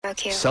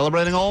with you.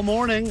 Celebrating all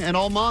morning and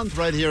all month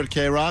right here at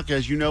K-Rock.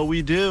 As you know,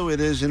 we do. It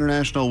is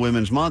International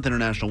Women's Month,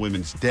 International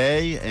Women's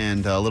Day,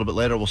 and a little bit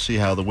later we'll see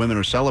how the women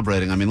are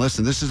celebrating. I mean,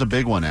 listen, this is a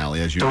big one,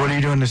 Allie, as you So know. what are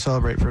you doing to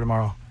celebrate for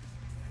tomorrow?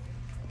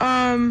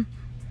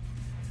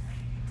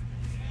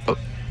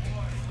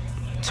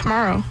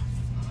 Tomorrow.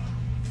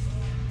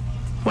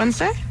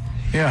 Wednesday?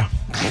 Yeah,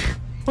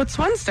 What's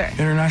Wednesday?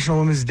 International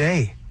Women's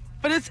Day.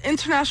 But it's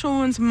International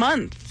Women's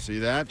Month. See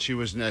that?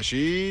 She's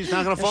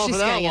not going to fall She's for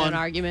that gonna get one. an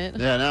argument.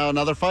 Yeah, now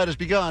another fight has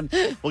begun.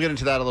 We'll get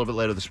into that a little bit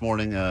later this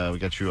morning. We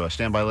got you a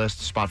standby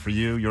list, spot for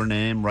you, your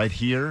name right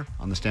here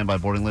on the standby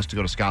boarding list to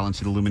go to Scotland,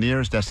 see the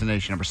Lumineers,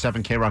 destination number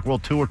 7, K-Rock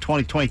World Tour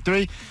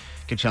 2023.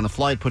 Get you on the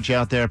flight, put you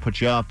out there,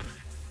 put you up,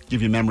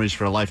 give you memories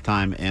for a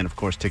lifetime, and, of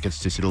course, tickets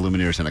to see the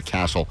Lumineers in a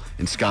castle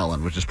in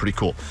Scotland, which is pretty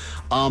cool.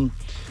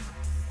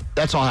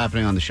 That's all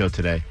happening on the show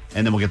today.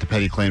 And then we'll get to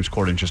petty claims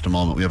court in just a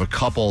moment. We have a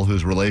couple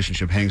whose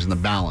relationship hangs in the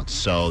balance,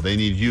 so they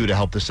need you to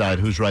help decide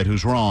who's right,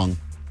 who's wrong.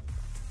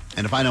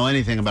 And if I know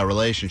anything about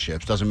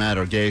relationships, doesn't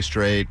matter, gay,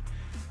 straight,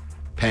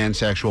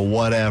 pansexual,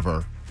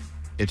 whatever,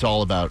 it's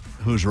all about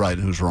who's right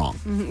and who's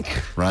wrong.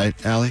 Right,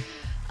 Allie?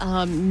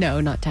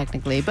 No, not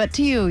technically, but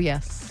to you,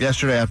 yes.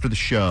 Yesterday after the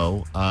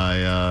show,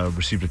 I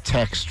received a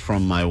text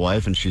from my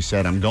wife, and she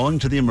said, I'm going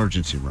to the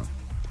emergency room.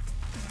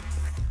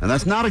 And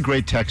that's not a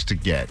great text to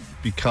get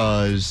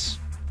because...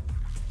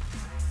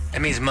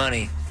 That means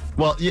money.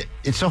 Well, yeah,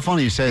 it's so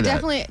funny you say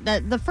that. Definitely,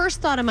 the first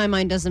thought in my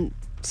mind doesn't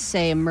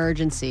say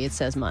emergency, it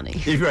says money.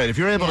 If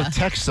you're able to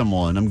text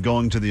someone, I'm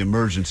going to the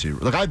emergency room.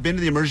 Look, I've been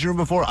to the emergency room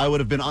before. I would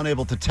have been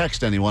unable to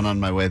text anyone on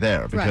my way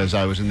there because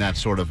I was in that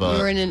sort of... You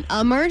were in an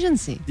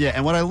emergency. Yeah,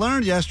 and what I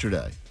learned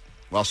yesterday,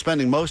 while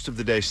spending most of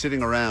the day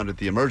sitting around at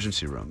the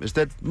emergency room, is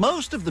that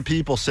most of the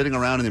people sitting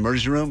around in the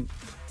emergency room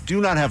do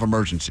not have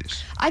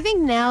emergencies. I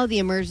think now the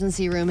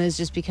emergency room has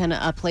just become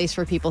a place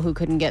for people who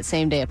couldn't get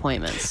same-day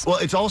appointments. Well,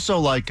 it's also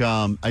like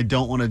I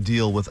don't want to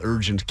deal with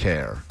urgent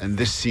care, and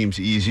this seems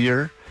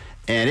easier.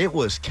 And it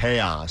was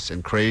chaos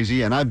and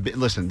crazy. And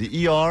listen,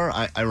 the ER,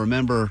 I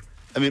remember,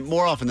 I mean,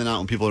 more often than not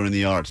when people are in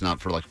the ER, it's not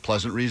for like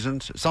pleasant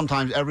reasons.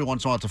 Sometimes, every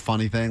once in a while, it's a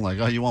funny thing, like,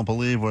 oh, you won't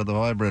believe where the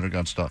vibrator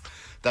got stuck.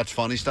 That's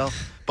funny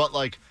stuff. But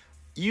like,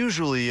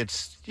 usually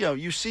it's,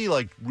 you see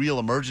like real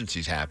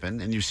emergencies happen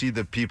and you see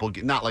the people,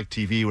 not like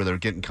TV where they're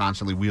getting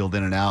constantly wheeled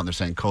in and out and they're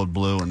saying code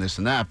blue and this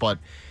and that. But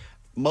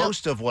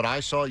most of what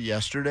I saw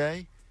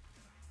yesterday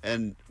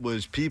and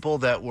was people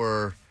that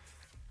were,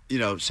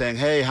 saying,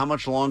 hey, how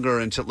much longer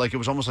until, like, it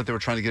was almost like they were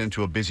trying to get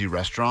into a busy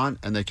restaurant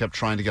and they kept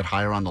trying to get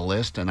higher on the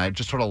list. And I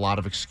just heard a lot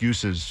of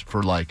excuses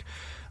for like,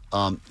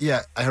 I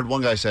heard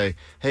one guy say,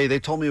 hey, they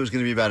told me it was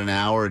going to be about an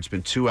hour. It's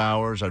been 2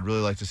 hours. I'd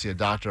really like to see a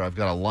doctor. I've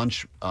got a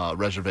lunch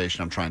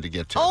reservation I'm trying to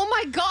get to. Oh,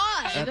 my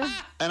God.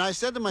 And I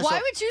said to myself,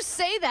 why would you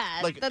say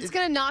that? Like, That's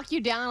going to knock you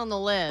down on the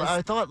list.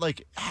 I thought,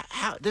 like,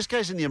 how, this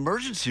guy's in the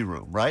emergency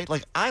room, right?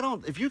 Like,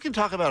 if you can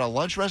talk about a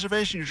lunch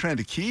reservation you're trying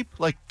to keep,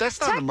 like,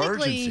 that's not an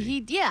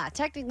emergency.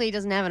 Technically he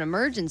doesn't have an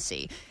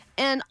emergency.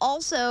 And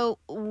also,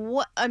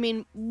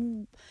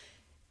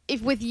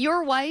 if with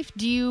your wife,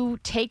 do you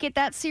take it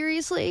that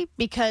seriously?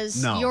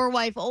 Because your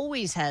wife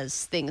always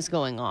has things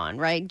going on,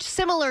 right?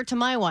 Similar to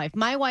my wife.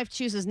 My wife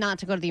chooses not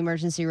to go to the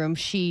emergency room.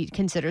 She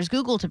considers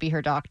Google to be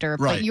her doctor.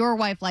 Right. But your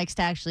wife likes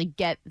to actually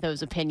get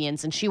those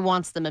opinions, and she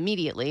wants them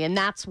immediately. And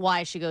that's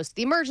why she goes to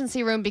the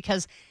emergency room,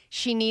 because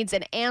she needs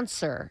an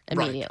answer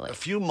immediately. Right.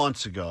 A few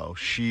months ago,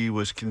 she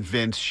was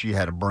convinced she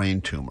had a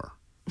brain tumor.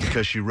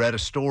 Because she read a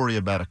story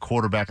about a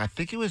quarterback. I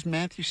think it was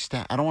Matthew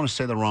Stafford. I don't want to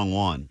say the wrong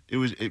one.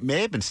 It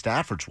may have been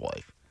Stafford's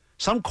wife.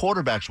 Some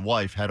quarterback's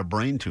wife had a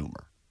brain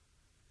tumor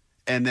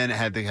and then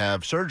had to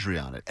have surgery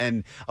on it.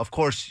 And, of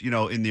course,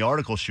 in the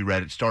article she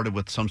read, it started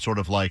with some sort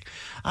of like,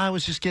 I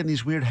was just getting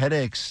these weird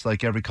headaches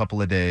like every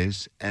couple of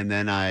days. And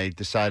then I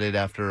decided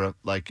after,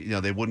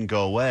 they wouldn't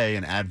go away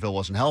and Advil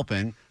wasn't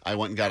helping. I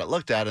went and got it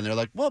looked at, and they're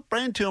like, well,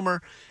 brain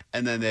tumor.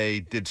 And then they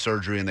did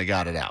surgery, and they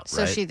got it out,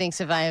 So right? she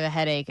thinks if I have a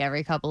headache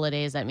every couple of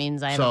days, that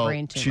means I have a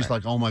brain tumor. She's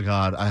like, oh, my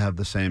God, I have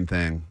the same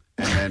thing.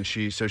 And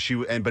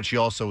then but she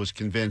also was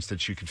convinced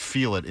that she could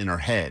feel it in her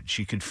head.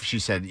 She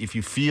said, if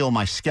you feel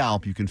my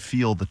scalp, you can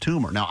feel the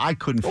tumor. Now, I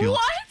couldn't feel it.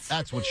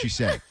 That's what she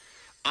said.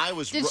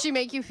 Did she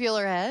make you feel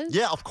her head?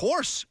 Yeah, of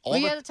course.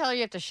 You had to tell her you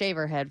have to shave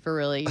her head for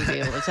really you to be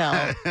able to tell.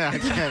 I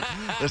can't.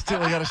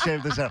 We got to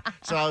shave this out.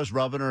 So I was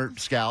rubbing her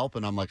scalp,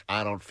 and I'm like,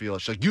 I don't feel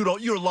it. She's like,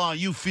 you're lying.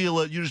 You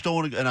feel it. You just don't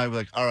want to. And I was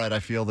like, all right, I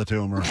feel the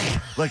tumor.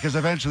 Because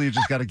eventually you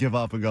just got to give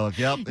up and go, like,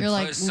 yep.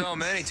 There's so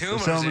many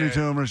tumors. So many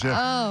tumors, yeah.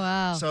 Oh,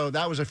 wow. So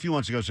that was a few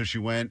months ago. So she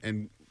went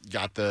and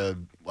got the,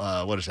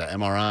 what is that,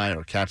 MRI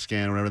or CAT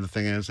scan or whatever the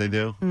thing is they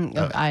do.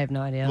 I have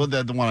no idea. Well,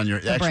 the one on your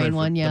the X-ray. brain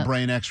one, yeah. The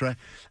brain X-ray.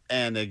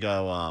 And they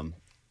go,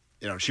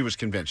 she was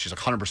convinced. She's like,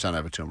 100% I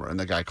have a tumor. And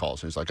the guy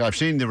calls and he's like, I've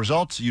seen the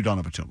results. You don't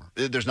have a tumor.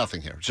 There's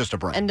nothing here. It's just a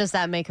brain. And does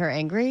that make her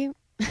angry?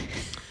 Damn,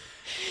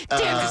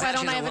 if I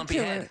don't have a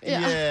tumor.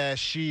 Yeah,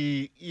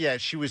 she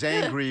was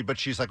angry, but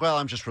she's like, well,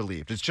 I'm just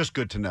relieved. It's just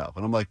good to know.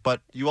 And I'm like,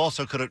 but you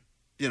also could have,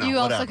 You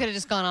also could have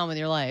just gone on with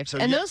your life. So,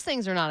 and those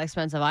things are not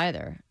expensive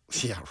either.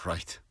 Yeah,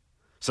 right.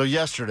 So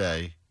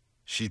yesterday,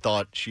 she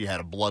thought she had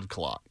a blood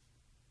clot.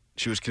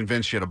 She was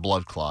convinced she had a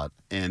blood clot,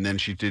 and then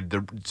she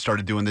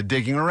started doing the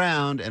digging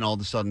around, and all of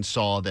a sudden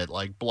saw that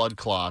like blood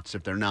clots,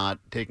 if they're not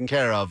taken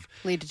care of,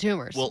 lead to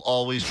tumors. Will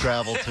always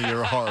travel to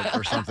your heart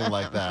or something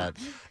like that.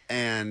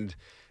 And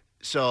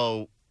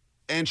so,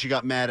 and she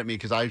got mad at me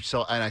because I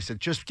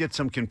said, just get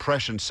some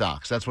compression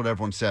socks. That's what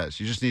everyone says.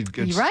 You just need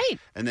good. Right.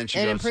 And then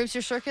it improves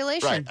your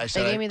circulation. Right.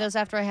 They gave me those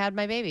after I had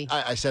my baby.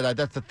 I said,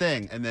 that's the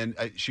thing. And then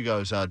she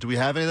goes, do we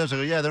have any of those? I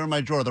go, yeah, they're in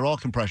my drawer. They're all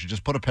compression.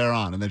 Just put a pair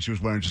on. And then she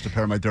was wearing just a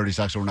pair of my dirty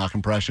socks that were not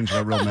compression. She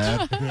got real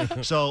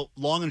mad. So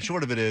long and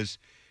short of it is,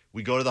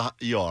 we go to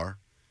the ER,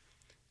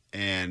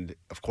 and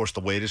of course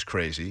the wait is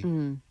crazy.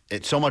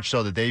 It's so much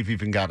so that they've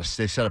even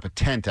they set up a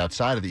tent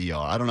outside of the ER.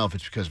 I don't know if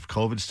it's because of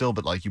COVID still,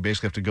 but like you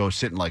basically have to go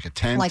sit in like a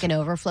tent. Like an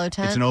overflow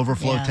tent? It's an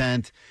overflow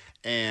tent,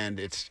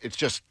 and it's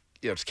just,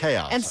 it's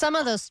chaos. And some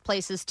of those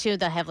places, too,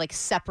 that have like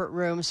separate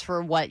rooms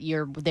for what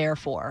you're there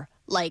for.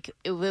 Like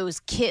it was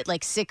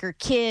sicker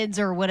kids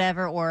or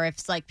whatever, or if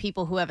it's like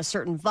people who have a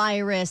certain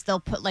virus, they'll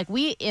put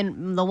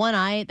in the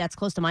one that's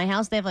close to my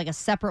house, they have like a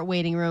separate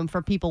waiting room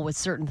for people with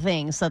certain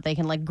things so that they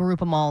can like group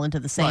them all into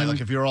the same. Right,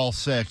 like if you're all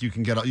sick, you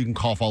can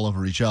cough all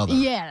over each other.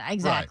 Yeah,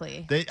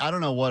 exactly. Right. I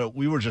don't know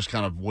we were just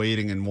kind of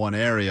waiting in one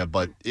area,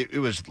 but it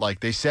was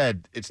like they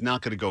said it's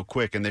not going to go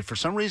quick, and for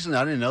some reason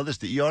I didn't know this.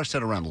 The ER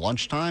said around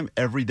lunchtime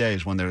every day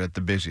is when they're at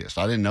the busiest.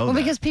 I didn't know that.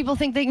 Well, because people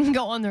think they can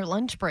go on their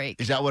lunch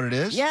break. Is that what it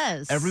is?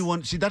 Yes.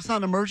 Everyone. See, that's not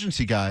an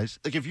emergency, guys.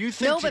 Like if you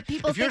think no, but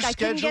people think I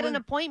couldn't get an scheduling-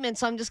 appointment,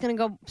 so I'm just going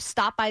to go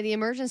stop by the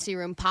emergency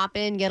room, pop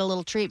in, get a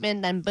little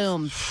treatment, then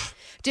boom.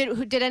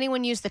 Did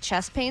anyone use the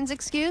chest pains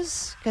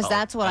excuse? Because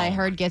that's what I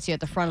heard gets you at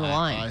the front of the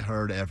line. I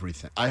heard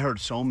everything. I heard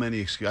so many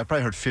excuses. I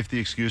probably heard 50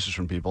 excuses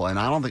from people, and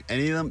I don't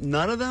think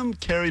none of them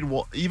carried.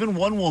 Even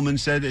one woman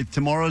said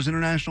tomorrow's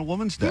International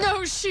Women's Day.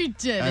 No, she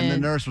didn't. And the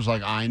nurse was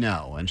like, "I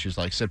know," and she's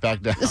like, "Sit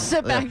back down."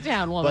 Sit back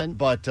down, woman.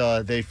 But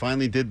they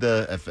finally did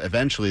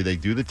eventually they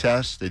do the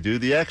test, they do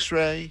the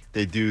X-ray,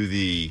 they do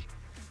the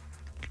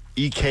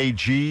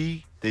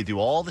EKG, they do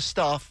all the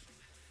stuff.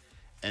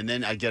 And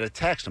then I get a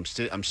text.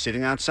 I'm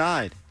sitting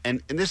outside.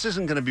 And this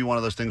isn't going to be one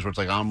of those things where it's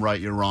like, I'm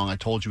right, you're wrong. I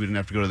told you we didn't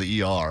have to go to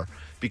the ER.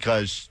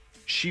 Because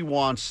she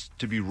wants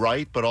to be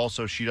right, but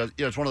also she does.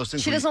 It's one of those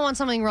things. She doesn't want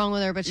something wrong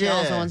with her, but she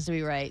also wants to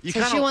be right.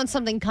 So she wants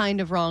something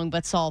kind of wrong,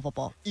 but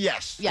solvable.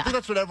 Yes. Yeah. I think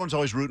that's what everyone's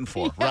always rooting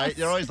for, right?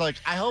 They're always like,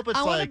 I hope it's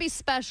I want to be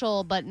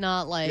special, but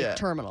not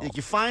terminal.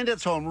 You find it,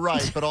 so I'm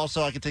right, but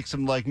also I can take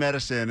some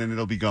medicine and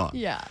it'll be gone.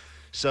 Yeah.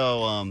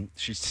 So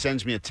she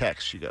sends me a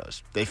text. She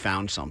goes, they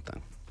found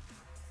something.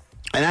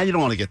 And now you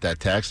don't want to get that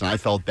text, and I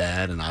felt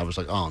bad, and I was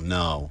like, oh,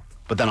 no.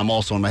 But then I'm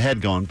also in my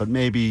head going, but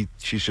maybe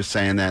she's just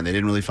saying that, and they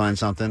didn't really find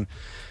something.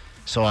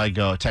 So I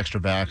text her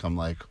back. I'm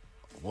like,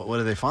 what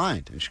did they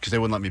find? Because they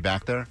wouldn't let me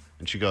back there.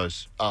 And she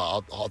goes,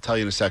 I'll tell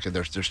you in a second.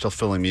 They're still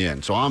filling me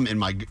in. So I'm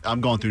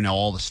going through now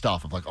all the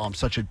stuff of like, oh, I'm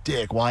such a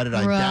dick. Why did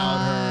I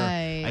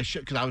doubt her?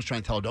 Because I was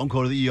trying to tell her, don't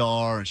go to the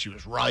ER, and she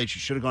was right. She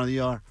should have gone to the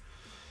ER.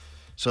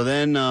 So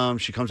then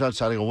she comes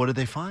outside. I go, what did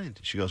they find?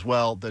 She goes,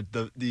 well,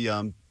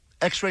 the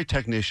X-ray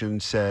technician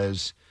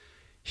says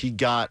he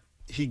got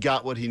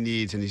what he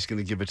needs, and he's going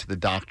to give it to the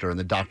doctor, and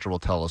the doctor will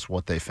tell us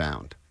what they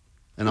found.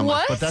 And I'm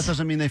like, but that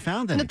doesn't mean they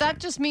found anything. But that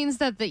just means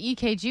that the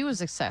EKG was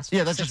successful.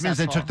 Yeah, that just means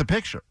they took the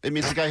picture. It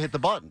means the guy hit the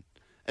button.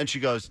 And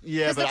she goes,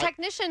 yeah, but the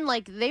technician,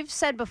 they've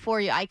said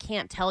before, I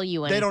can't tell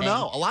you anything. They don't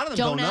know. A lot of them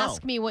don't know. Don't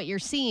ask me what you're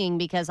seeing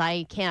because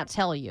I can't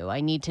tell you.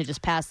 I need to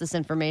just pass this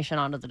information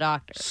on to the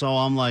doctor. So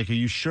I'm like, are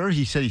you sure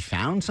he said he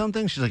found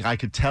something? She's like, I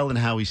could tell in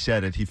how he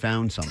said it. He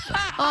found something.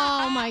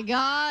 Oh, my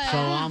God. So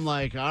I'm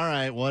like, all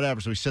right, whatever.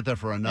 So we sit there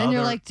for another. And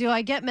you're like, do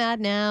I get mad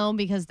now?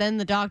 Because then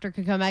the doctor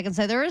could come back and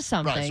say there is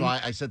something.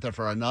 Right. So I sit there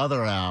for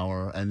another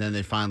hour, and then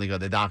they finally go,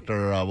 the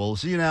doctor will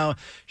see you now.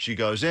 She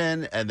goes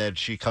in, and then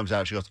she comes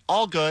out. She goes,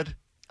 all good.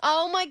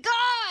 Oh, my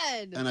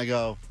God. And I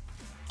go,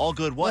 all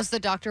good what? Was the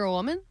doctor a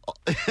woman?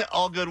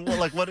 All good what?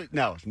 Like what?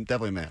 No,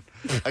 definitely a man.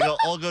 I go,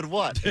 all good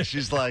what? And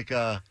she's like,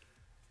 yeah,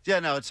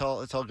 no, it's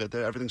all good.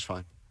 Everything's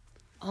fine.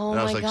 Oh, and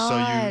I was my like,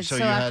 God. So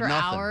you had after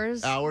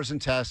nothing. Hours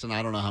and tests, and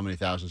I don't know how many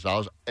thousands of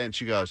dollars. And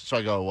she goes, so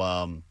I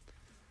go,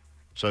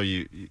 so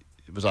you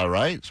was I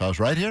right? So I was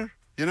right here?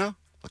 Like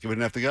we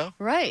didn't have to go?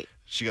 Right.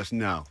 She goes,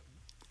 no.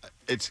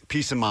 It's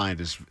peace of mind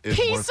is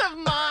peace worth. of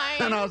mind.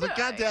 And I was like,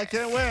 God damn, I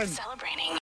can't win. Celebrating.